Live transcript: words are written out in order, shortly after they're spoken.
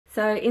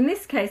So in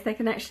this case, they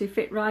can actually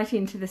fit right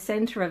into the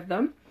center of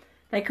them.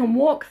 They can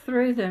walk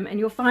through them and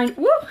you'll find,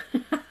 woo!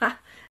 Hi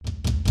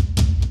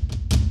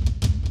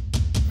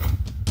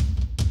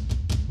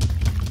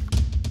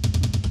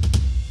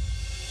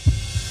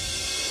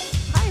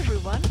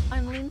everyone,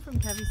 I'm Lynn from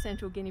Cavy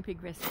Central Guinea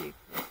Pig Rescue.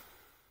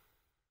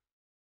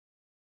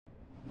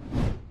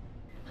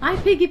 Hi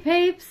Piggy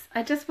Peeps!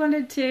 I just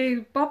wanted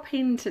to bop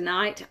in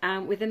tonight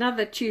with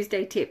another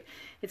Tuesday tip.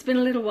 It's been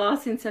a little while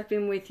since I've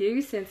been with you,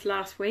 since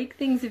last week.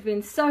 Things have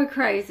been so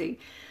crazy.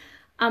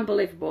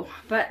 Unbelievable.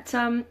 But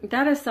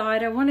that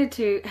aside, I wanted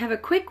to have a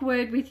quick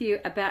word with you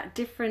about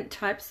different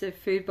types of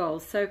food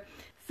bowls. So,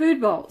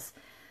 food bowls.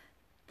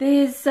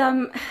 There's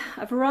a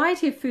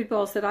variety of food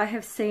bowls that I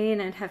have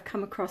seen and have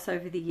come across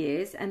over the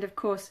years. And of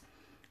course,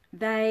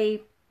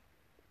 they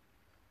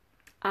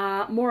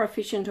are more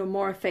efficient or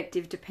more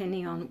effective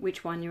depending on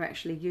which one you're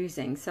actually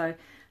using. So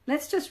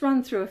let's just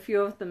run through a few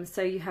of them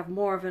so you have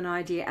more of an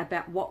idea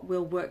about what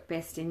will work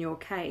best in your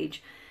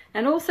cage,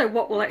 and also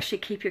what will actually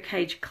keep your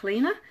cage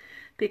cleaner,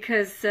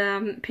 because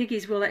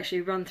piggies will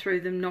actually run through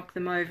them, knock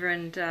them over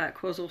and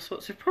cause all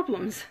sorts of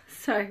problems.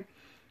 So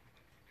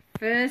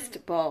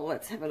first bowl,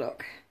 let's have a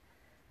look.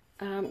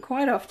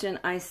 Quite often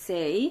I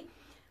see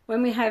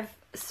when we have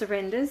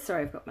surrenders,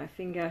 sorry I've got my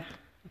finger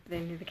up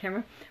there near the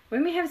camera.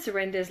 When we have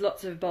surrenders,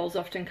 lots of bowls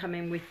often come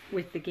in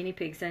with the guinea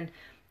pigs, and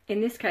in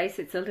this case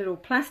it's a little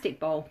plastic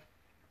bowl.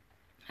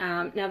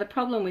 Now the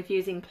problem with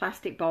using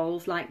plastic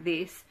bowls like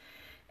this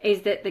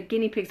is that the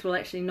guinea pigs will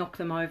actually knock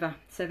them over.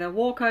 So they'll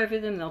walk over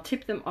them, they'll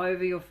tip them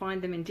over, you'll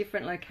find them in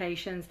different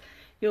locations,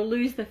 you'll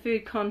lose the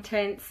food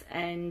contents,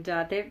 and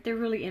they're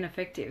really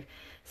ineffective.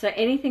 So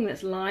anything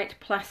that's light,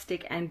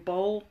 plastic and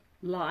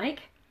bowl-like,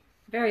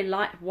 very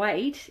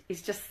lightweight,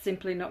 is just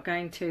simply not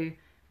going to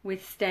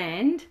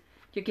withstand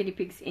your guinea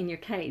pigs in your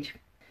cage.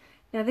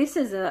 Now this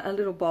is a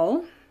little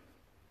bowl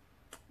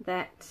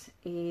that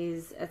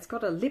is, it's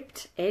got a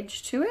lipped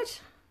edge to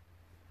it.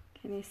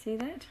 Can you see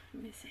that?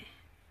 Let me see if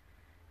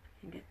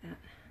I can get that.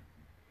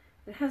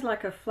 It has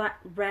like a flat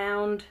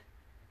round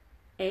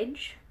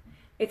edge.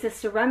 It's a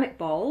ceramic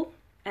bowl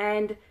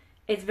and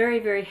it's very,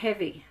 very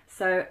heavy.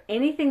 So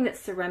anything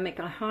that's ceramic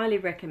I highly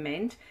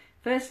recommend.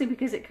 Firstly,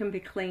 because it can be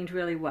cleaned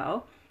really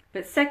well,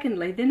 but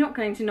secondly, they're not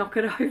going to knock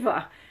it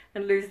over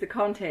and lose the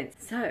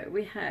contents. So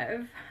we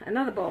have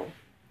another bowl.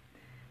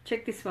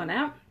 Check this one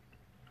out.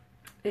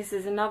 This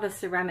is another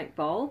ceramic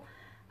bowl.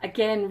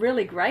 Again,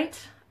 really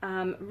great,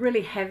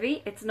 really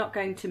heavy. It's not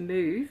going to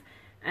move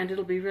and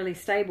it'll be really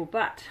stable.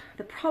 But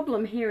the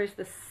problem here is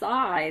the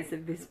size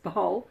of this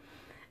bowl,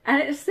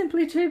 and it's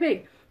simply too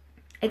big.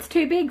 It's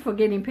too big for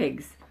guinea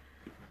pigs.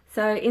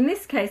 So in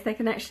this case, they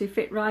can actually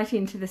fit right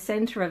into the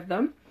center of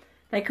them.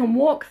 They can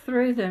walk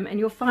through them and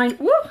you'll find,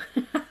 woo!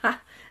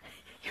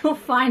 You'll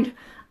find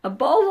a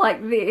bowl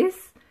like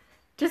this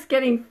just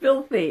getting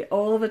filthy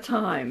all the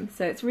time.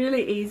 So it's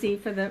really easy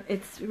for them.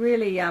 It's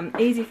really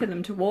easy for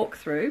them to walk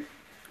through,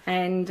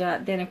 and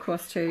then of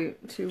course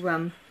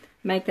to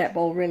make that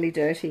bowl really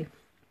dirty.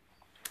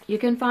 You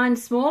can find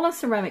smaller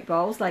ceramic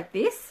bowls like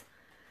this.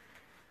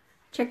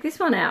 Check this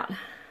one out.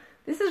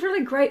 This is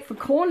really great for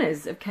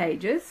corners of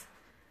cages.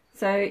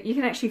 So you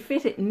can actually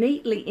fit it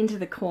neatly into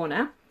the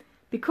corner.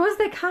 Because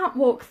they can't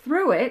walk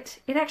through it,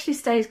 it actually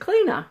stays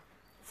cleaner.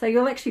 So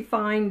you'll actually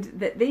find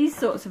that these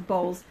sorts of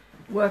bowls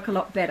work a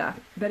lot better.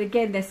 But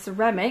again, they're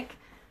ceramic.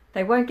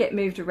 They won't get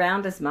moved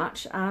around as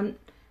much.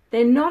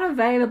 They're not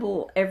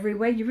available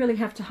everywhere. You really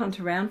have to hunt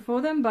around for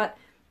them, but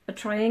a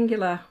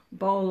triangular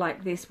bowl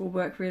like this will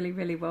work really,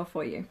 really well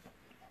for you.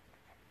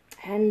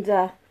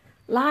 And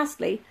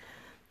lastly,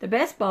 the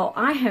best bowl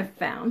I have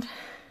found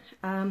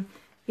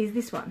is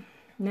this one.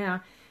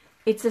 Now,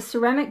 it's a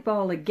ceramic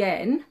bowl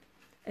again.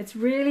 It's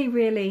really,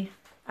 really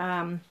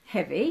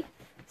heavy,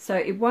 so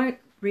it won't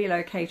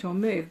relocate or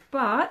move,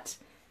 but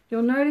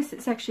you'll notice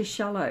it's actually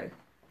shallow.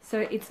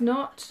 So it's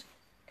not,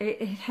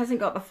 it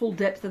hasn't got the full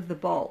depth of the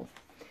bowl.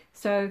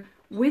 So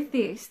with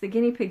this, the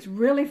guinea pigs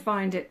really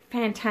find it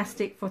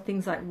fantastic for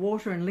things like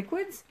water and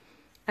liquids,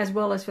 as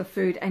well as for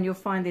food, and you'll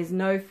find there's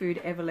no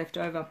food ever left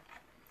over.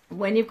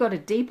 When you've got a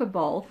deeper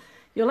bowl,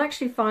 you'll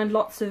actually find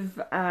lots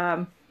of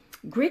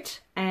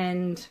grit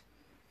and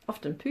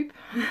often poop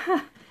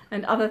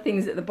and other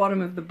things at the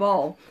bottom of the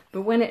bowl.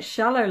 But when it's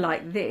shallow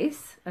like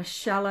this, a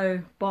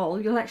shallow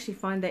bowl, you'll actually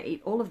find they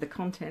eat all of the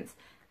contents,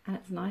 and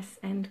it's nice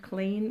and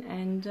clean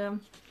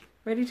and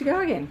ready to go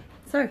again.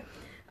 So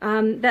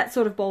that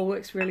sort of bowl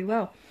works really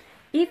well.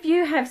 If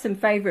you have some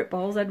favorite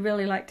bowls, I'd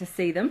really like to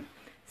see them.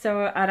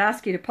 So I'd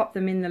ask you to pop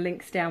them in the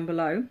links down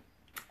below.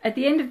 At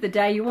the end of the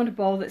day, you want a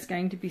bowl that's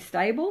going to be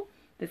stable,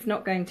 that's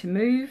not going to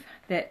move,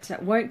 that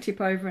won't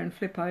tip over and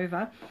flip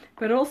over,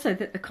 but also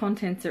that the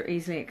contents are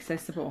easily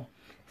accessible.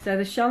 So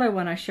the shallow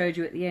one I showed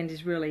you at the end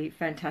is really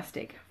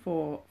fantastic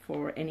for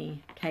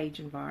any cage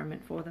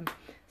environment for them.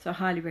 So I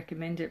highly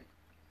recommend it.